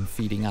and some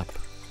feeding up.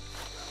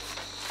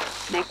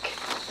 Neck.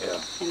 Yeah.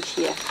 And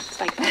here,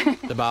 it's like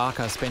The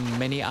Ba'aka spend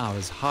many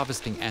hours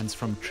harvesting ants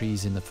from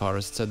trees in the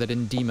forest so that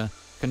Ndima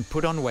can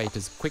put on weight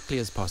as quickly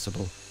as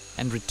possible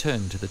and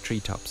return to the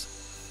treetops.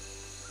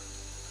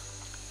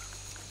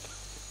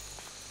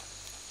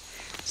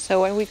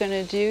 So what we're going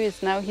to do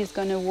is now he's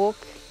going to walk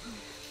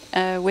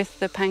with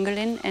the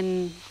pangolin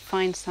and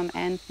find some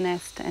ant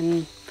nest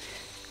and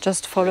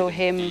just follow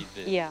him.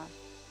 Yeah.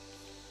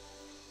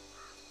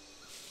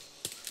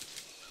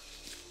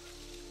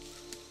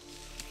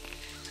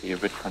 So you're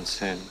a bit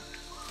concerned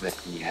that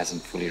he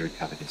hasn't fully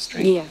recovered his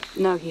strength? Yeah,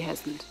 no, he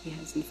hasn't. He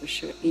hasn't for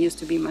sure. He used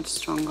to be much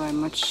stronger and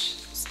much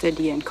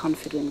steadier and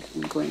confident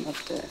in going up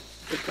the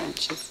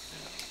branches.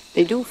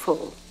 They do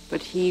fall,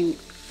 but he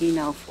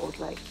now falls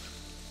like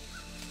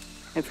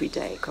every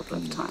day, a couple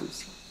of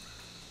times.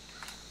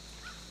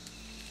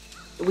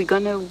 We're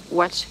gonna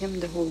watch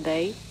him the whole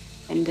day,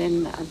 and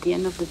then at the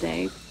end of the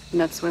day,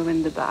 that's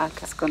when the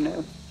Ba'aka is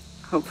gonna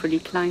hopefully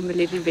climb a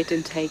little bit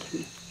and take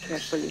him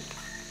carefully.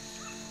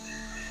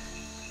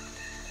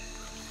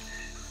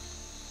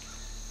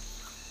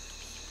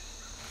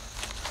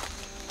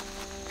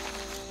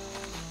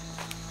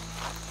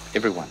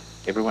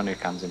 Everyone who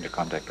comes into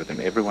contact with him,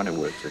 everyone who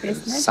works with him,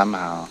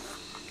 somehow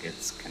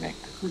gets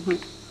connected.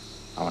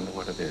 Mm-hmm. I wonder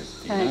what it is.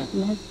 Do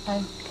you know?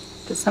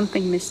 There's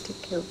something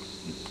mystical.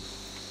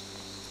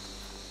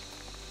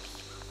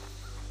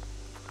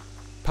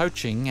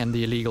 Poaching and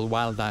the illegal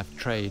wildlife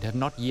trade have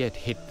not yet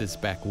hit this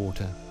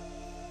backwater.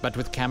 But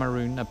with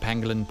Cameroon a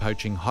pangolin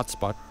poaching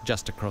hotspot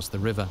just across the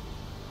river,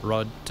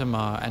 Rod,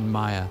 Tamar and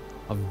Maya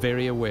are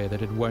very aware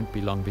that it won't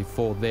be long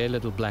before their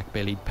little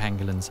black-bellied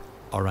pangolins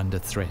are under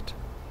threat.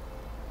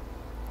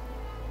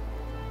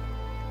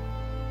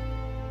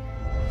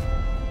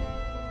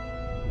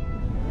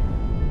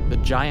 The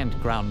giant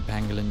ground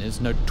pangolin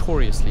is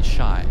notoriously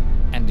shy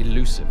and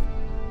elusive.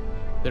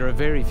 There are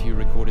very few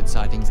recorded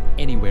sightings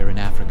anywhere in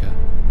Africa.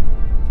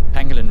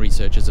 Pangolin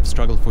researchers have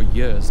struggled for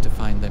years to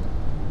find them,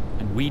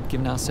 and we'd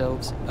given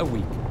ourselves a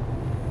week.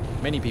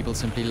 Many people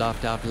simply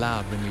laughed out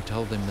loud when we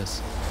told them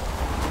this.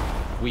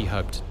 We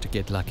hoped to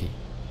get lucky.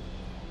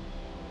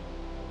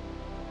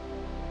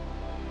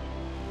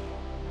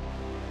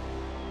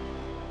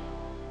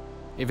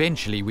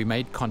 Eventually, we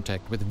made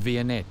contact with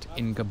Vianette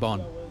in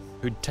Gabon,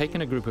 who'd taken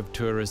a group of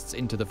tourists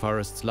into the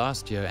forests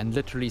last year and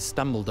literally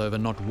stumbled over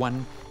not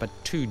one, but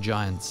two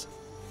giants.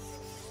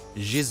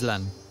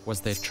 Gislan was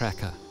their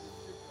tracker.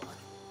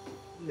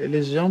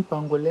 Les géants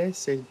pangolins,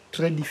 c'est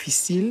très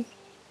difficile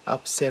à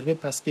observer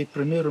parce que,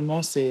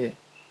 premièrement,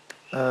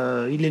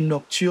 il est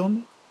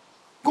nocturne.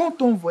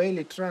 Quand on voyait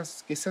les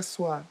traces, que ce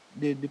soit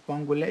de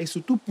pangolins, et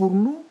surtout pour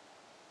nous,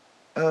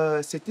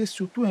 c'était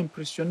surtout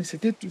impressionnant,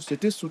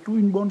 c'était surtout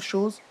une bonne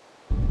chose.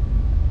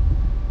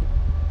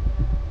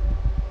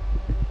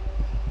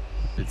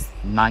 It's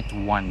night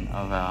one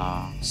of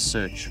our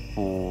search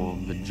for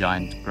the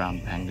giant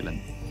ground pangolin.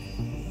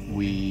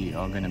 We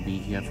are going to be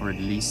here for at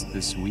least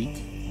this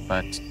week,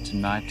 but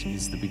tonight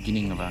is the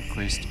beginning of our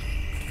quest.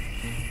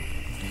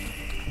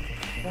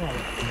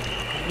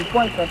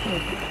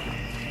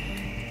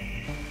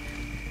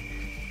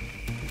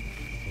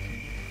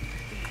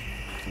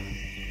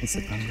 It's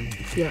the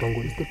pangolin. Yeah,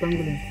 it's the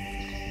pangolin.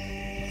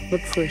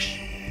 Not fresh.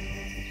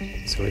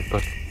 So we've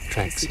got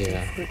tracks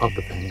here of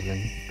the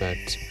pangolin,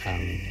 but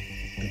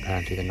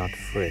apparently they're not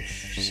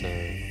fresh, so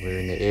we're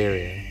in the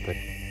area, but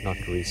not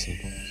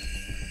recent.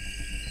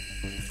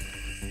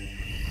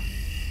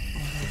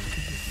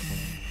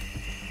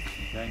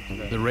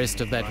 The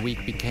rest of that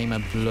week became a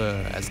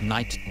blur as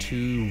night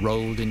 2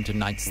 rolled into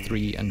nights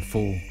 3 and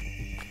 4.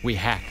 We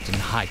hacked and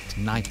hiked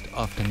night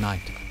after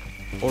night.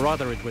 Or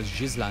rather, it was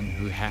Gislan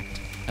who hacked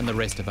and the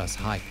rest of us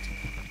hiked.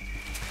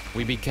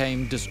 We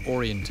became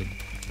disoriented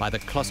by the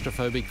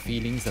claustrophobic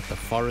feelings that the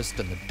forest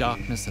and the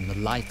darkness and the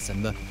lights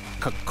and the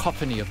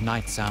cacophony of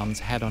night sounds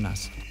had on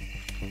us.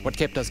 What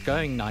kept us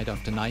going night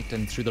after night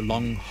and through the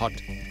long, hot,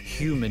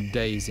 humid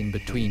days in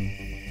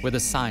between were the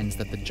signs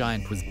that the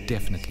giant was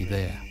definitely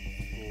there.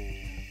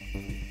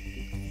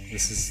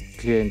 This is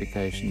clear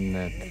indication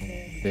that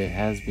there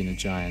has been a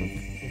giant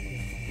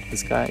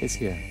This guy is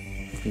here.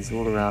 He's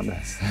all around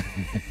us.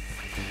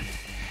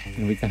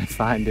 And we're going to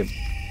find him.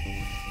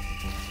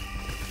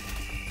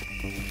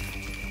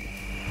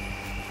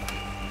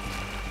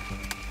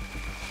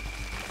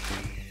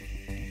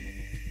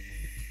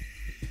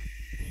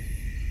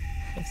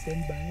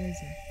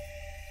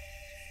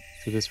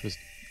 So this was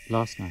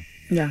last night?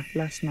 Yeah,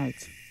 last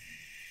night.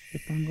 The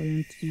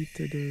pangolins eat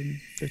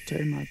the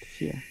termite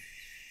here.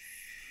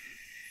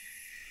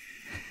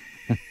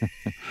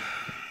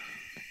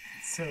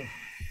 So,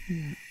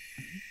 yeah.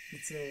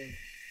 It's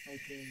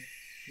like a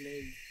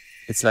play.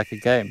 It's like a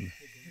game.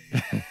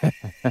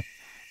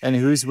 And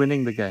who's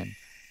winning the game?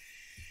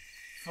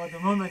 For the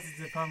moment, it's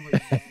the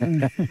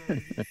pangolin.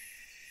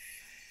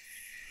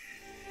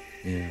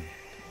 Yeah.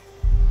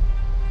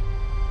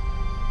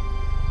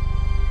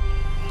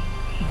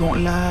 Bon,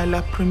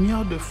 la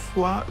première de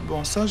fois,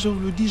 bon, ça je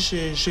vous le dis,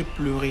 j'ai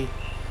pleuré.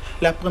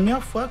 La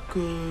première fois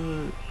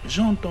que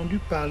j'ai entendu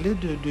parler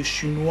de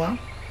Chinois,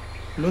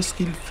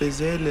 lorsqu'ils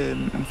faisaient,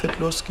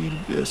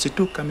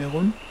 c'était au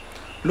Cameroun,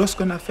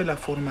 lorsqu'on a fait la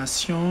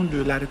formation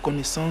de la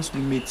reconnaissance du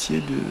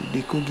métier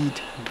d'éco-guide,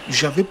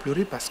 j'avais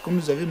pleuré parce qu'on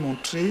nous avait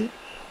montré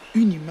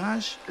une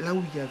image là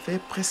où il y avait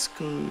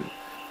presque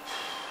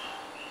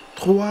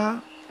 300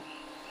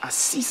 à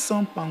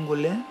 600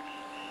 pangolins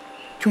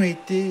qui ont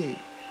été...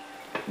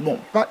 Bon,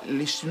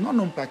 les Chinois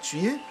n'ont pas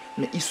tué,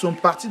 mais ils sont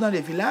partis dans les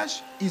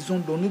villages, ils ont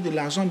donné de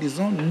l'argent en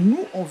disant «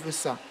 nous, on veut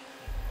ça ».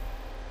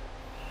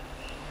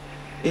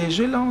 Et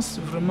je lance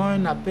vraiment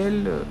un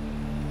appel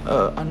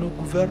à nos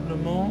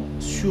gouvernements,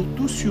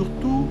 surtout,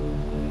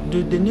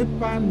 de ne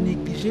pas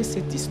négliger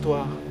cette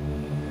histoire.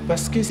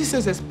 Parce que si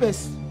ces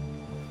espèces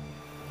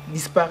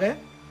disparaissent,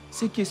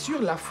 c'est que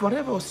sûr, la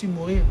forêt va aussi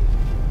mourir.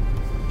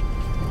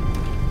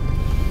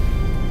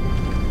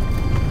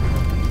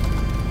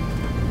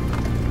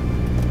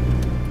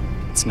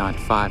 It's night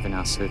 5 in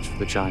our search for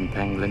the giant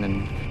pangolin,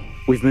 and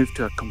we've moved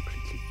to a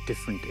completely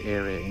different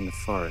area in the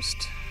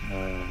forest.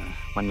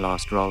 One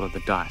last roll of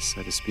the dice,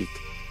 so to speak.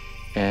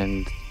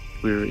 And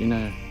we're in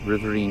a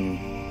riverine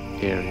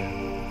area.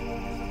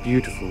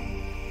 Beautiful,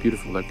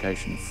 beautiful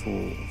location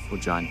for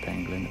giant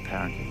pangolin,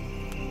 apparently.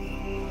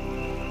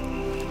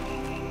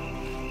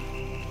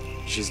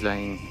 She's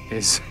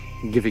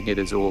giving it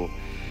its all,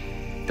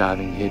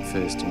 diving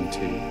headfirst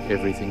into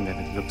everything that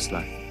it looks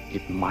like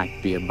it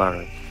might be a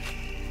burrow.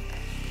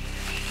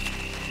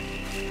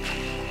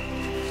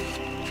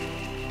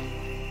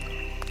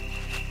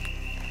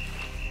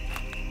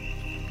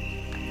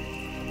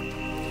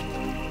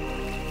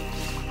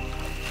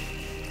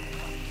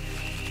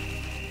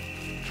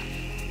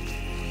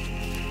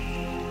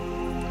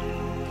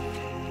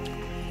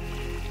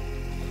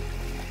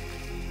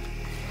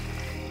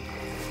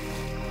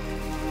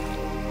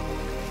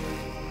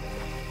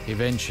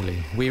 Eventually,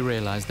 we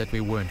realized that we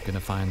weren't going to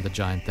find the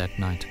giant that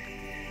night,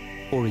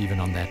 or even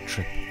on that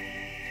trip.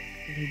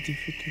 Very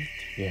difficult.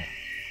 Yeah,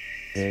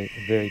 very,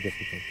 very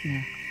difficult.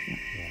 Yeah.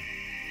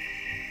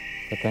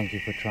 But thank you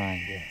for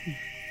trying. Yeah.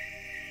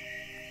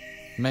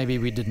 Maybe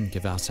we didn't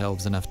give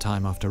ourselves enough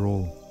time after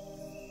all.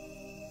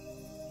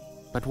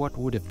 But what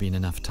would have been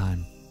enough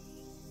time?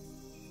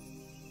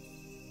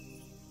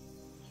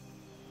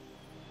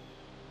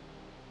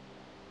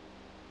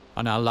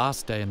 On our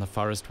last day in the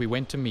forest, we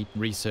went to meet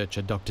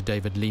researcher Dr.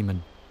 David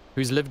Lehman,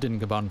 who's lived in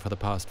Gabon for the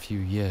past few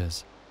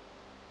years.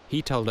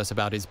 He told us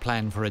about his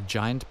plan for a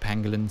giant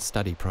pangolin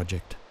study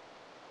project.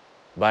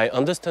 By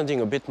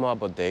understanding a bit more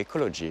about the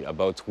ecology,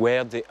 about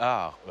where they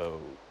are,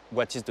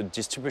 what is the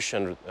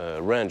distribution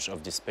range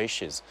of these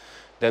species,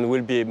 then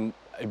we'll be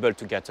able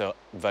to gather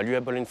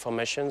valuable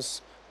information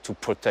to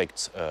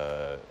protect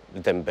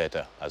them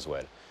better as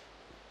well.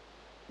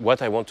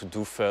 What I want to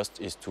do first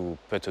is to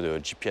put a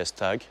GPS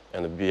tag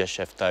and a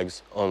BHF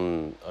tags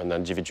on an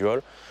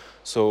individual.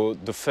 So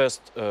the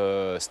first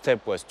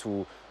step was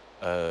to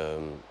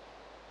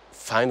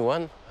find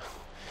one.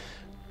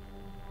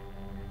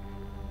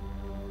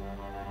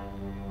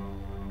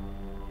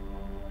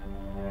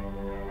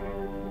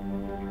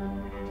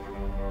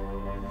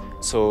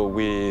 So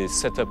we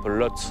set up a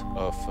lot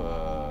of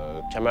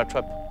camera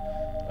trap,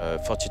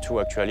 42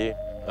 actually,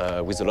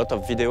 with a lot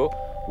of video.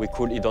 We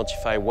could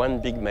identify one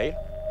big male,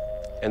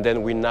 and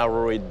then we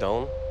narrow it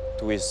down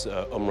to his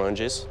home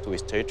ranges, to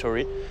his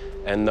territory.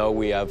 And now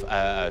we have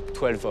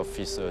 12 of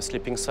his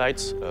sleeping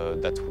sites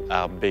that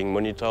are being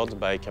monitored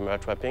by camera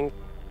trapping.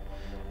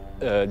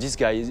 This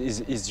guy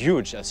is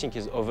huge. I think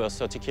he's over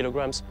 30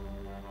 kilograms.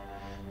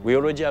 We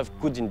already have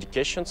good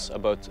indications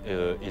about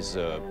his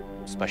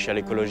spatial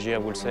ecology, I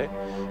would say.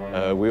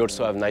 We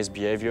also have nice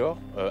behavior.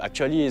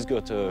 Actually, he's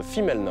got a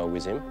female now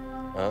with him.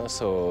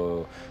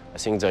 So I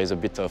think there is a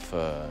bit of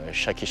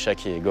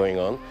shaky going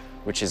on,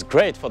 which is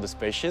great for the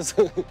species.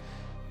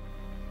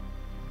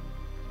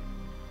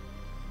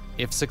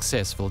 If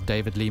successful,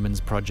 David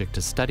Lehman's project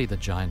to study the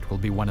giant will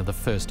be one of the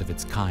first of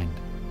its kind.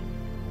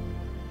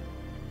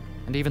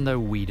 And even though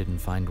we didn't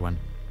find one,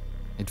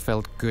 it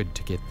felt good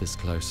to get this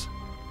close.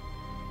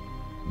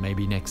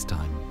 Maybe next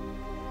time.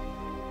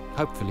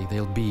 Hopefully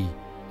there'll be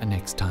a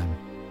next time.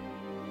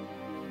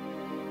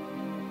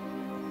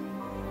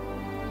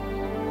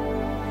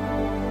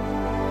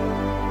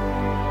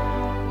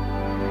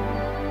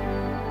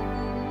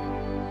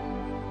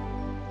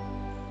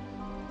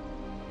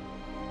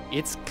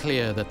 It's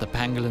clear that the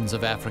pangolins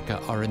of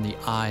Africa are in the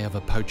eye of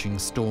a poaching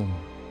storm.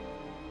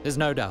 There's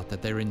no doubt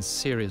that they're in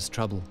serious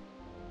trouble.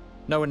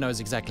 No one knows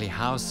exactly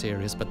how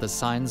serious, but the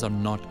signs are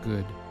not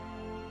good.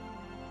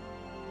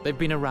 They've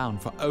been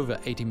around for over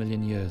 80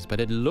 million years, but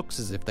it looks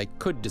as if they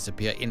could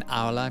disappear in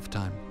our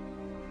lifetime.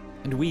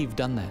 And we've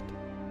done that.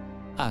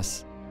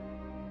 Us.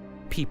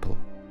 People.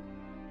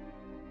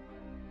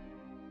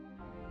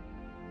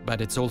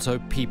 But it's also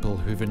people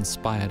who've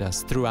inspired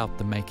us throughout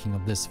the making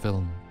of this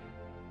film.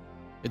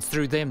 It's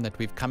through them that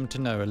we've come to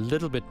know a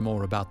little bit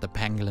more about the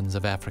pangolins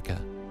of Africa.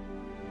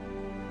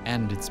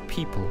 And it's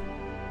people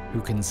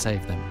who can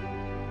save them.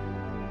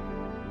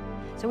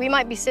 So we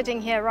might be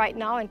sitting here right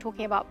now and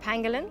talking about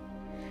pangolin,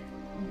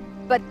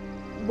 but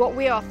what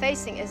we are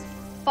facing is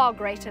far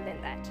greater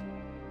than that.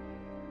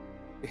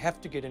 We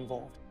have to get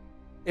involved.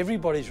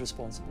 Everybody's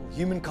responsible.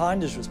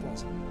 Humankind is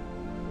responsible.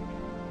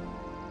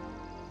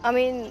 I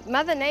mean,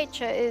 Mother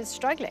Nature is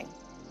struggling.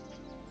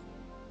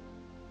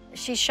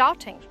 She's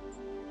shouting.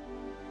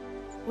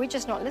 We're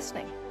just not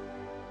listening.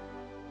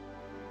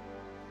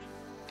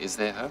 Is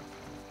there hope?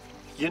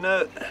 You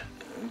know,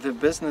 the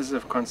business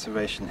of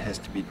conservation has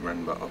to be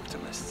run by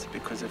optimists,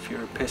 because if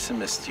you're a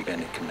pessimist, you're going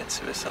to commit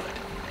suicide.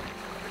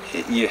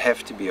 You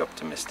have to be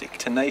optimistic,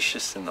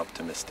 tenacious and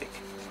optimistic.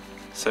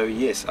 So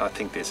yes, I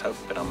think there's hope,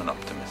 but I'm an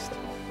optimist.